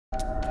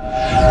Hello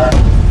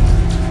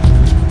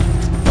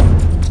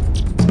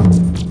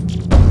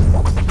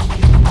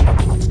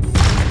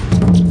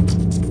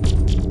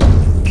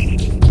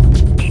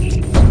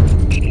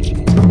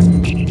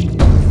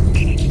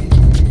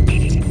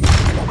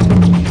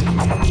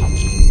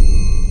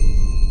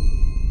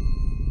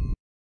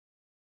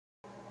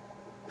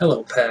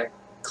Pack,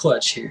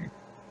 Clutch here.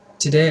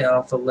 Today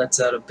Alpha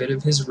lets out a bit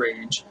of his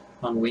rage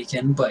on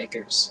weekend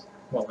bikers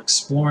while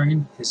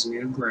exploring his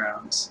new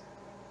grounds.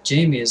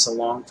 Jamie is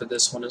along for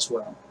this one as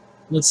well.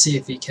 Let's see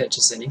if he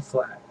catches any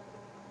flack.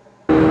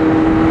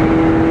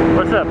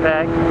 What's up,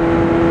 Pack?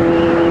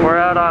 We're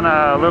out on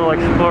a little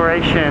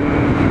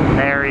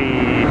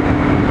explorationary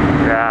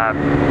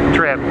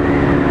trip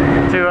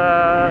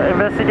to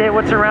investigate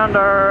what's around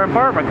our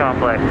apartment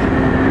complex.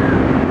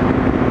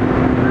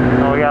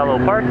 Well, we got a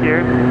little park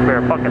here.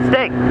 Better fuck a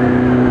steak.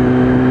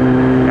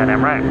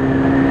 Goddamn right.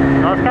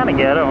 Well, it's kind of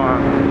ghetto, huh?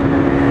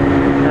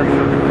 That's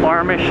some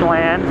farmish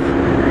lands.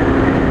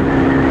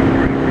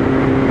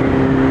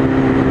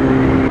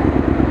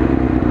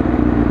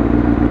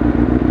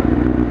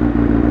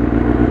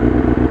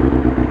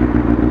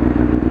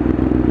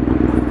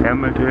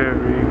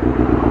 Cemetery.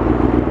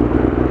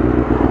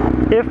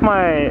 If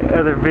my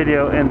other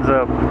video ends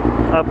up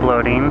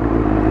uploading,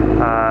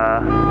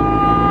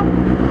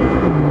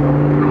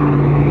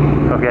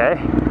 okay.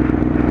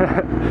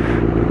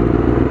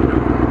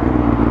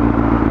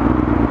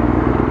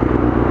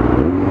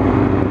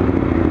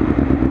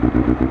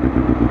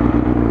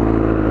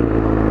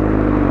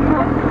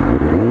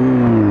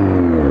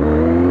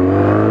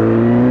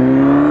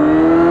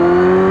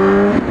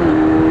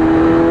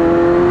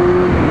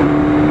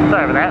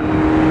 Sorry for that.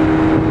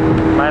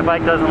 My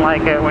bike doesn't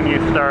like it when you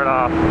start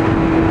off.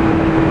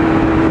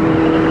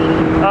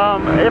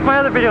 If my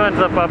other video ends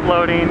up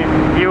uploading,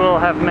 you will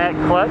have met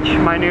Clutch,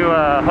 my new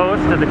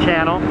host of the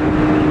channel.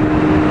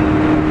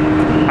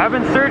 I've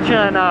been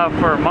searching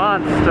for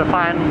months to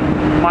find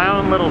my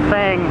own little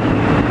thing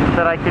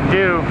that I could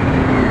do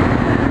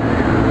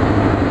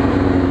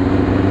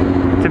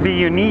to be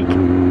unique.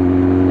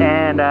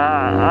 And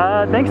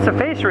thanks to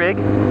Face Rig,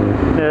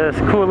 this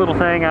cool little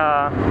thing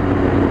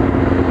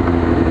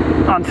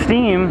on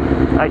Steam,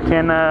 I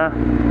can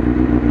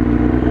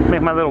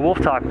make my little wolf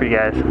talk for you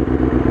guys.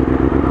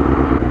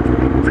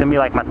 It's gonna be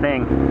like my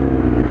thing.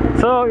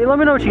 So let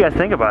me know what you guys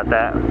think about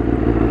that.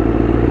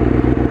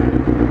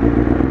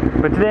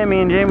 But today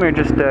me and Jamie are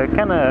just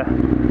kind of,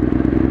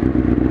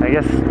 I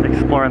guess,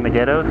 exploring the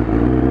ghetto.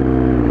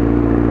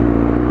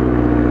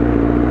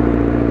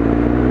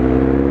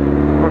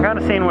 We're kind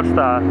of seeing what's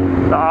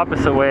the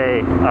opposite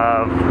way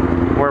of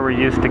where we're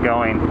used to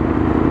going.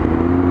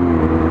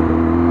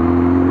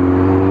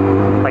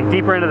 Like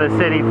deeper into the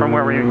city from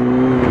where we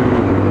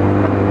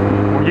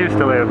used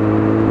to live.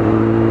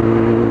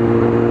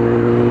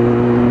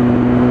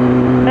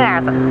 Yeah,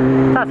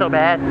 it's not so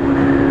bad.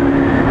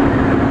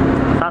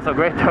 It's not so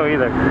great though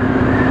either.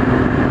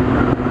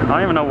 I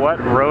don't even know what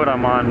road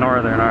I'm on,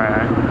 Northern,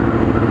 alright.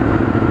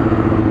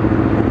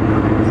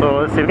 So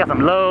let's see, we got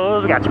some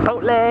Lowe's, we got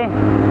Chipotle.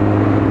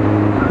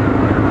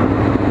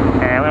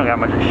 And we don't got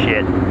much of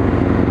shit.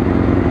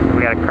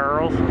 We got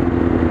Curls.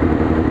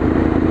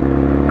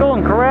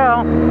 Golden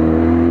Corral.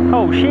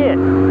 Oh shit.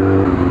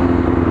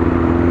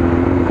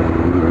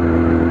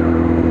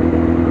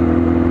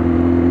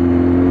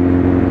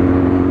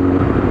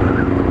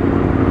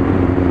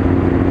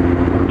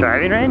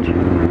 Driving range?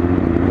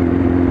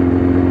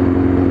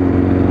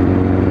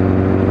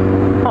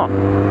 Huh.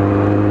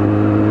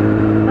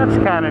 That's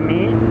kind of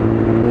neat.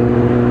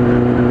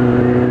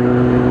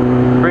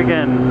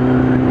 Friggin',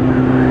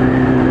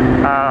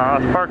 I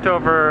was parked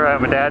over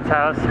at my dad's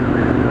house,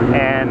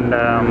 and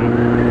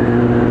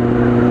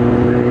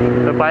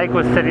the bike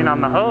was sitting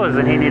on the hose,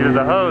 and he needed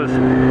the hose,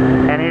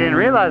 and he didn't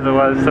realize it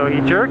was, so he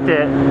jerked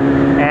it,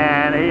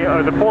 and he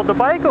pulled the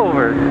bike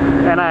over,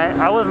 and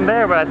I wasn't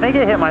there, but I think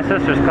it hit my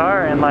sister's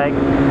car, and like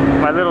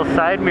my little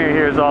side mirror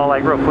here is all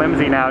like real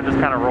flimsy now, it just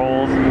kind of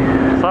rolls,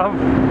 so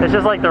it's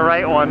just like the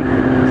right one,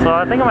 so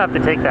I think I'm gonna have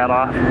to take that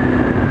off,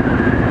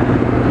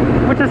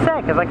 which is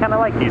sad because I kind of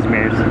like these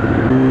mirrors.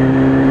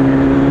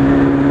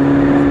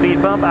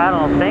 Speed bump? I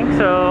don't think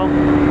so.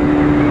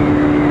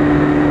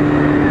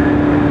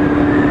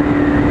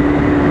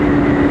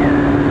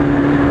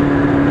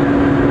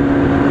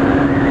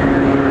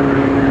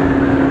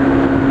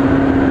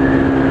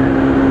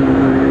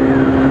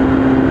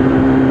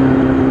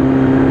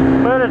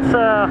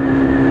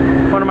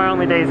 One of my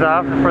only days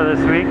off for this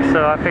week,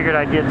 so I figured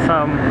I'd get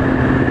some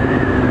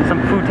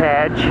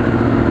footage.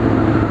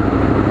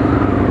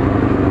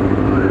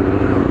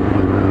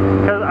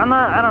 Cause I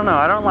don't know,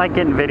 I don't like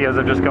getting videos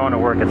of just going to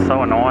work. It's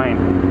so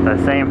annoying, the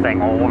same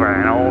thing over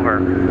and over.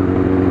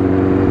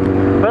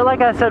 But like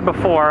I said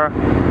before,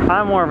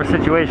 I'm more of a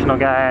situational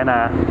guy, and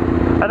I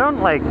don't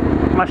like,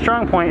 my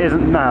strong point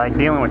isn't like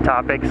dealing with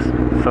topics,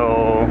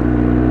 so.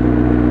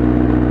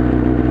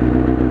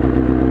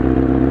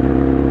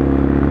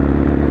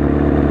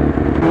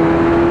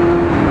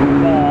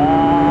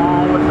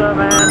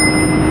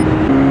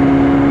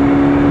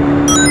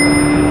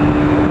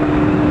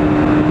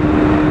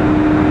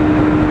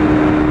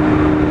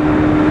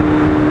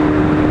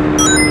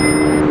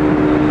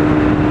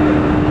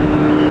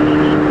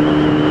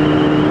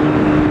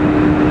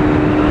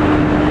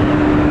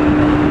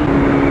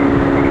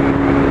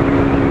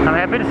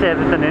 happy to say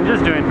that the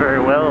Ninja's doing very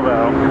well,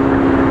 though.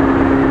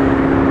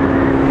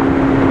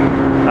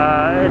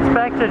 It's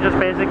back to just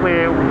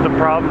basically the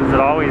problems it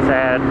always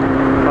had.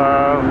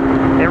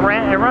 It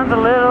runs a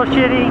little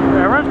shitty.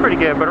 It runs pretty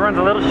good, but it runs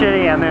a little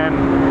shitty, and then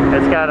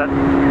it's got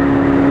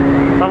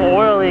some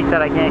oil leak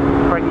that I can't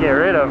quite get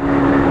rid of.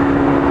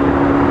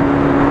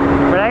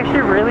 But I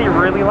actually really,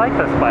 really like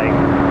this bike.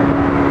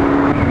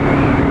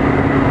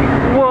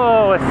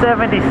 Whoa, a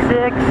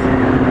 76.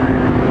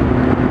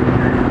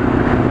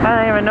 I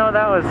didn't even know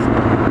that was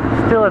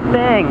still a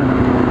thing.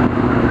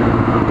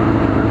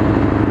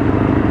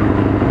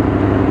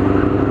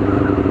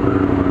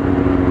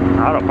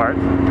 Auto parts.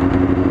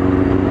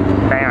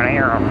 Down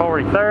here on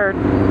 43rd.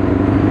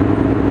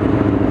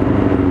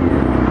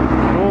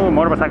 Ooh,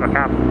 motorcycle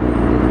cop.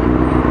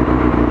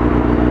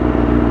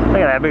 Look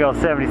at that big old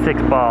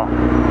 76 ball.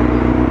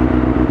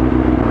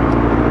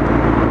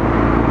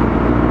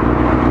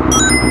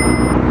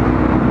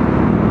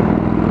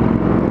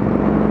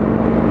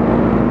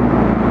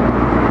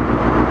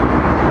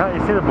 Oh, you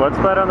see the blood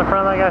splatter on the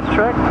front of that guy's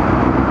truck?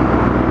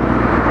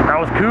 That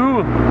was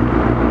cool.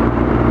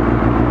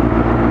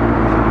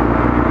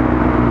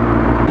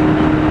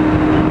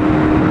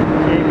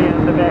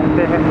 Back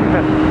there.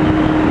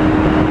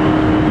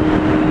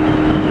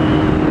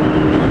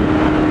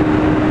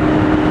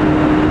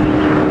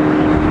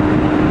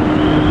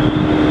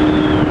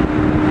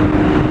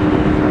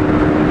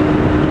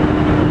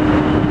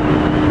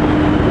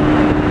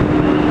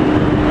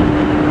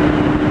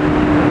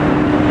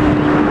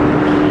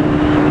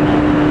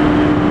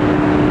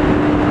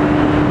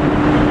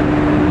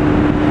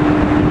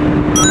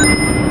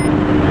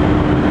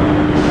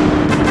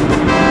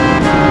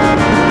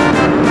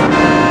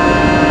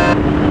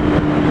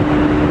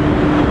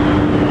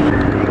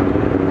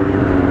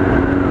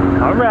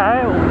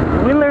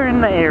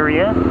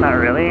 Not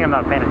really, I'm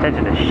not paying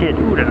attention to shit.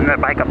 Ooh, there's another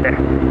bike up there.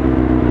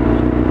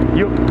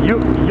 Yo,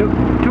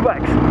 2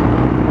 bikes.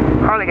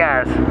 Harley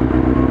guys.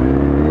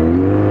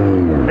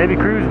 They be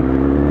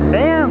cruising.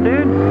 Damn,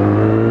 dude.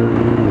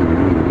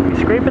 You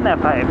scraping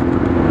that pipe.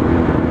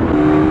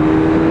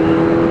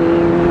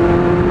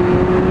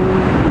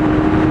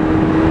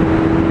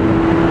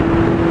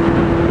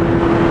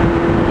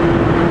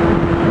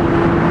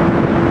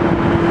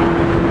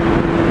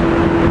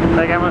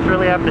 Like I must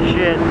really have to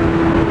shit.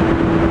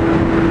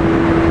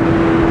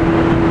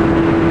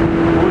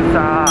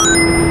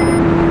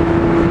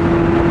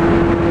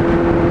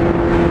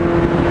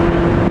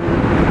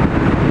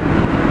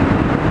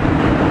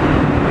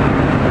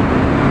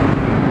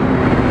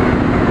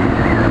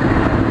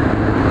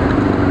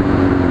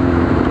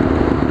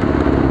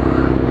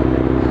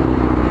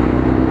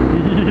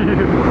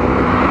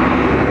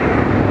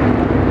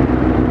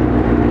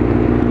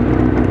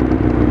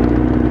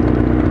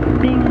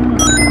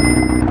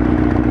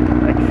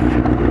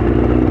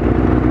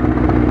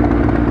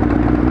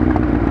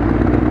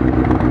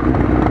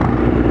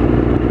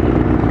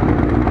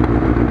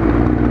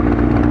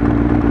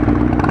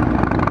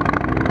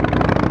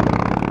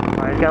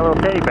 Got a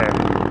little teddy bear.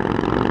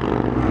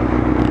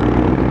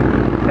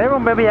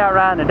 Everyone may be out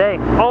riding today.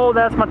 Oh,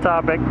 that's my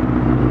topic.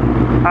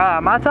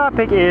 My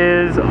topic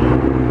is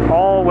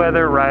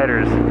all-weather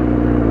riders.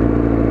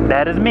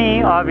 That is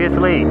me,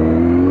 obviously.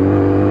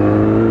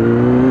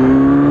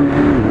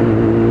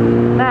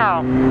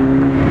 Now,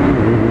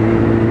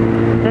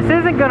 this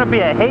isn't going to be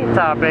a hate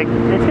topic.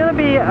 It's going to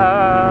be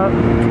a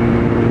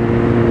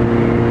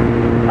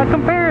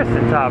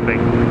comparison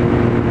topic.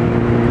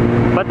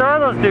 But there are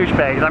those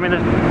douchebags. I mean,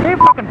 there's hey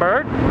fucking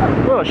bird,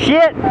 little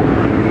shit,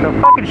 the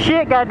fucking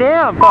shit,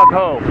 goddamn, fuck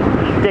ho,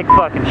 dick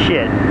fucking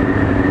shit.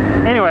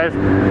 Anyways,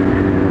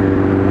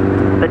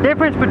 the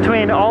difference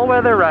between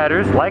all-weather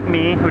riders like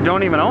me who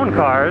don't even own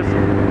cars,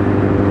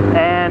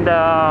 and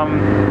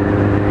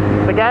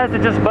the guys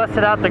that just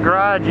busted out the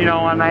garage, you know,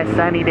 on nice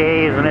sunny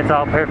days when it's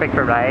all perfect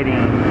for riding,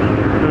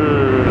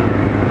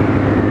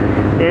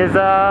 is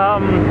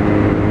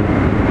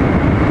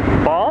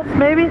balls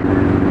maybe.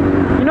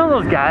 You know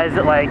those guys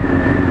that like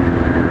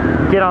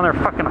get on their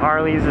fucking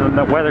Harleys and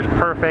the weather's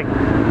perfect,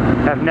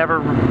 have never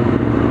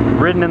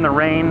ridden in the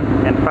rain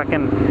and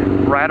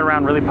fucking ride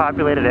around really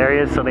populated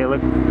areas so they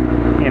look,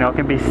 you know,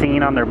 can be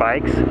seen on their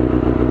bikes?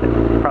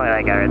 Probably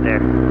that guy right there.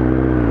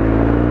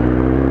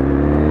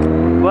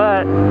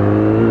 But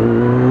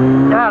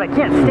God, I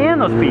can't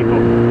stand those people.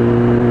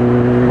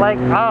 Like,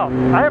 oh,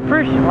 I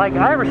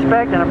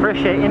respect and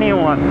appreciate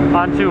anyone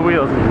on 2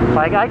 wheels.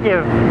 Like, I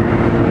give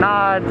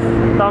nods,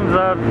 thumbs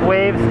up,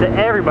 waves to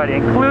everybody,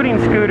 including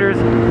scooters.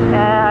 And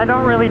I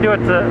don't really do it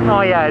to,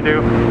 oh yeah, I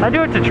do. I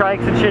do it to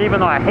trikes and shit, even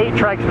though I hate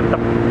trikes with the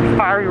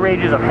fiery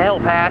rages of hell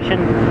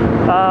passion.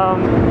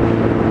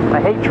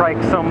 I hate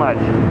trikes so much.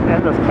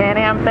 And those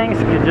Can-Am things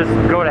could just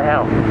go to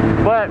hell.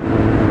 But,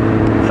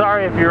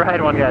 sorry if you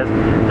ride one, guys.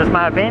 Just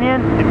my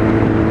opinion.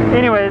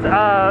 Anyways,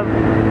 oh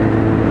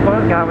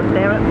God,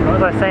 damn it, what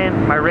was I saying?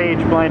 My rage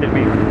blinded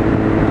me.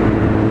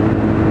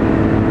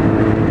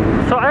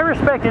 So I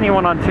respect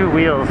anyone on 2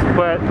 wheels,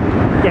 but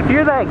if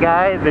you're that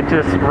guy that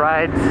just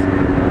rides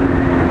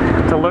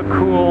to look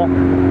cool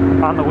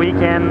on the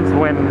weekends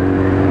when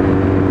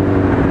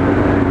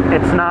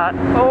it's not,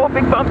 oh,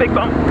 big bump, big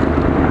bump.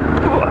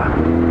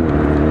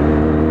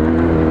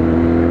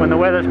 When the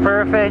weather's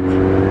perfect,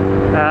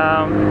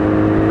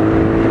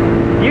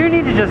 you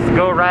need to just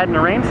go ride in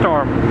a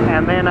rainstorm,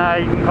 and then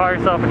you can call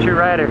yourself a true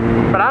rider.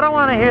 But I don't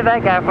want to hear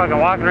that guy fucking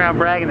walking around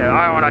bragging that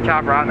I want to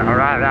chop rock now,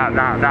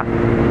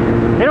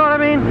 You know what I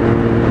mean?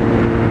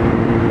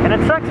 And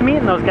it sucks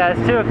meeting those guys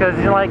too, because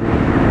you're like,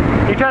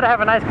 you try to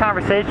have a nice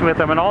conversation with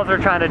them, and all they're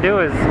trying to do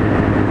is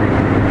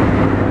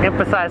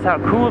emphasize how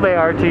cool they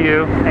are to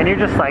you, and you're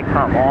just like,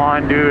 come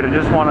on, dude, I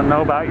just want to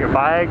know about your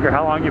bike or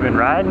how long you've been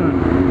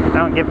riding. I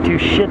don't give two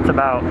shits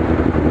about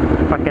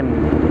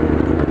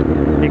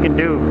fucking, you can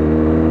do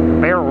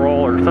barrel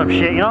roll or some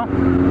shit, you know?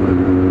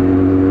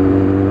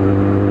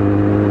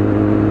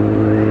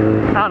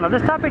 I don't know,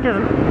 this topic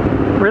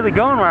isn't really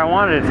going where I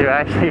wanted it to,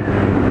 actually.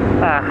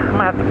 I'm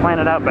gonna have to plan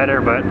it out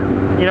better, but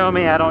you know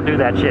me, I don't do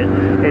that shit.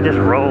 It just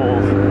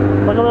rolls.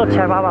 Like a little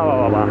chat, blah, blah,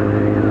 blah, blah,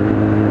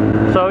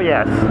 blah. So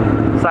yes,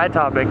 side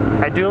topic.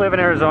 I do live in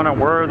Arizona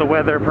where the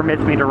weather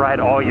permits me to ride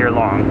all year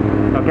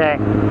long, okay?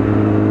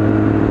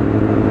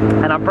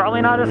 And I'm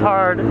probably not as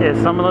hard as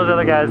some of those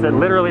other guys that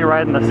literally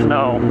ride in the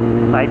snow.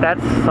 Like,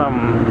 that's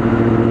some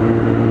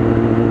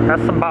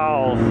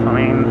balls. I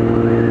mean,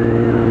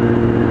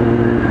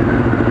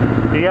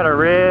 you gotta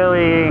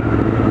really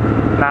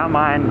not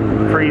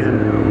mind freezing.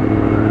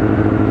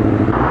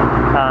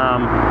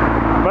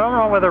 But I'm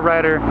a weather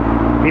rider,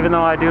 even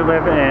though I do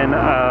live in an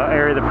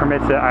area that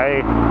permits it.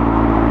 I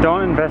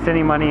don't invest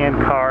any money in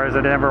cars.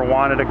 I never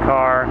wanted a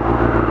car.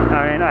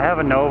 I mean, I have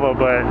a Nova,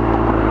 but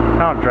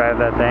I don't drive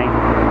that thing.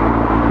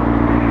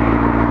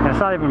 And it's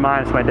not even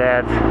mine, it's my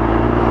dad's.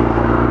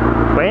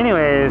 But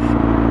anyways,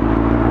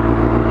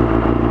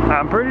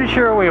 I'm pretty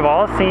sure we've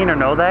all seen or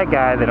know that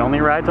guy that only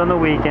rides on the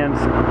weekends,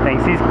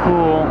 thinks he's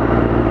cool.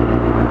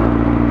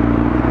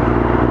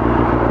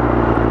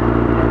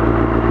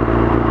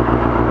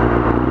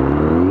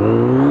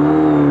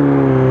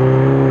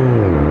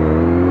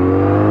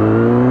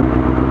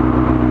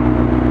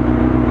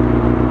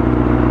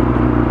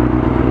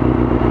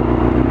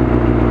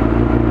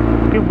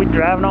 People be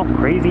driving all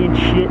crazy and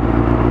shit.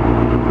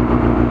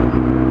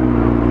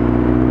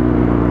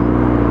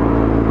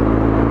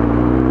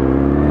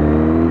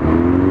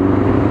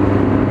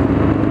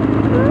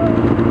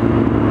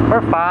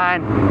 We're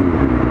fine.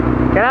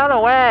 Get out of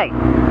the way.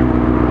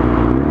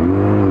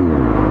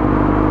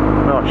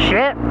 Little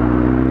shit.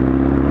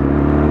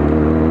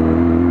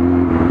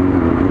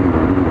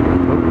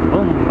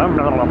 Boom.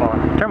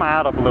 Turn my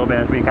out up a little bit.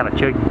 It's being kind of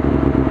chuggy.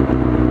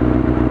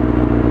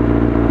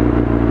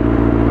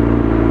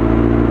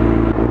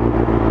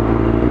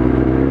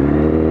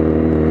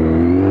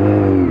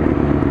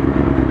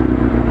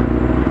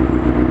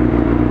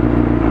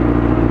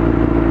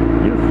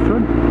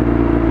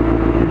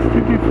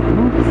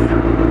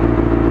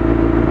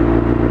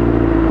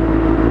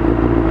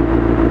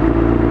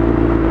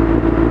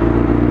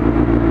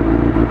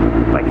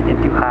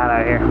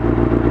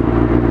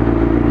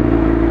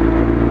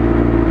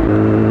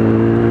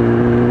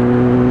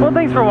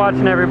 Thanks for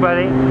watching,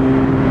 everybody.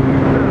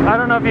 I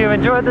don't know if you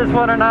enjoyed this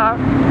one or not,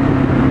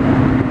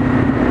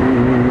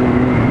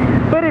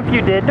 but if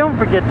you did, don't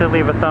forget to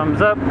leave a thumbs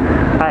up.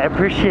 I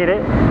appreciate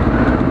it.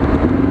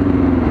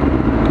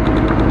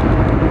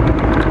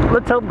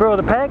 Let's help grow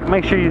the pack.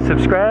 Make sure you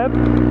subscribe.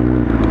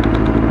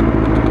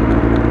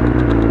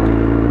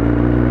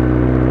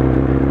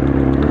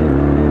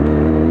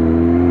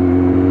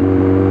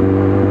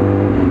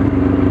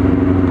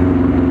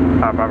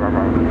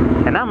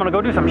 And now I'm gonna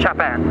go do some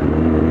shopping.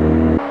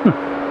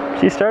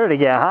 She started to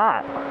get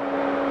hot.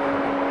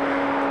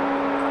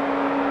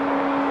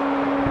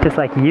 Just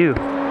like you.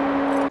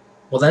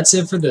 Well, that's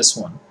it for this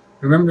one.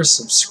 Remember to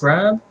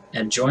subscribe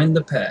and join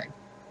the pack.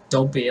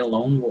 Don't be a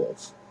lone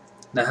wolf.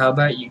 Now how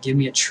about you give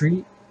me a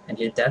treat and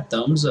hit that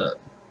thumbs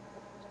up.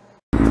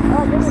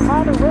 Oh, give me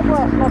minor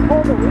whiplash and I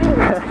pulled the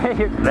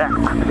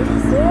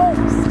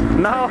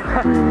wheel.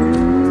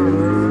 No.